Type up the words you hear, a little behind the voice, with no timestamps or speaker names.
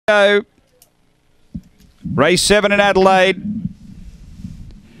Race 7 in Adelaide.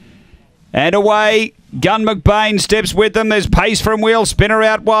 And away. Gun McBain steps with them. There's pace from Wheel Spinner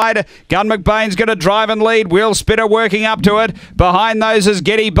out wide. Gun McBain's going to drive and lead. Wheel Spinner working up to it. Behind those is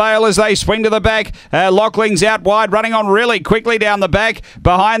Getty Bale as they swing to the back. Lockling's out wide, running on really quickly down the back.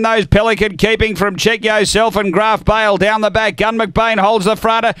 Behind those, Pelican keeping from Check Yourself and Graf Bale down the back. Gun McBain holds the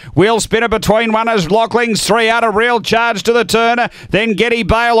front. Wheel Spinner between runners. Lockling's 3 out, a real charge to the turn. Then Getty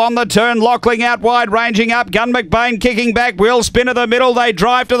Bale on the turn. Lockling out wide, ranging up. Gun McBain kicking back. Wheel Spinner the middle. They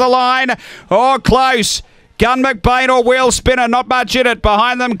drive to the line. Oh, close. Gun McBain or Wheel Spinner, not much in it.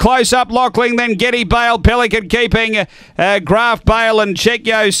 Behind them, close up Lockling, then Getty Bale, Pelican keeping Graf Bale and Check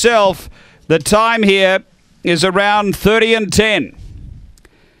Yourself. The time here is around 30 and 10.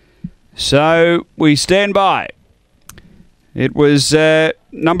 So we stand by. It was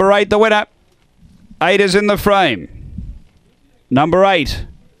number 8 the winner. 8 is in the frame. Number 8,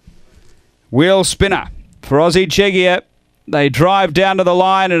 Wheel Spinner for Aussie Chegia. They drive down to the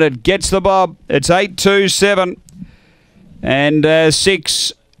line and it gets the bob. It's 8-2-7. And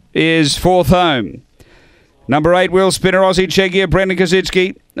 6 is fourth home. Number 8, Wheel Spinner, Aussie Chegia, Brendan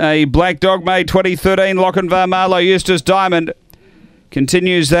Kosicki. A Black Dog, May 2013, Lochinvar Marlow, Eustace Diamond.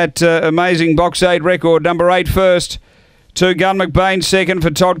 Continues that amazing Box 8 record. Number 8 first. 2, Gun McBain second for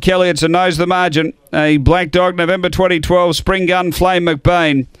Todd Kelly. It's a nose the margin. A Black Dog, November 2012, Spring Gun, Flame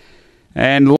McBain. And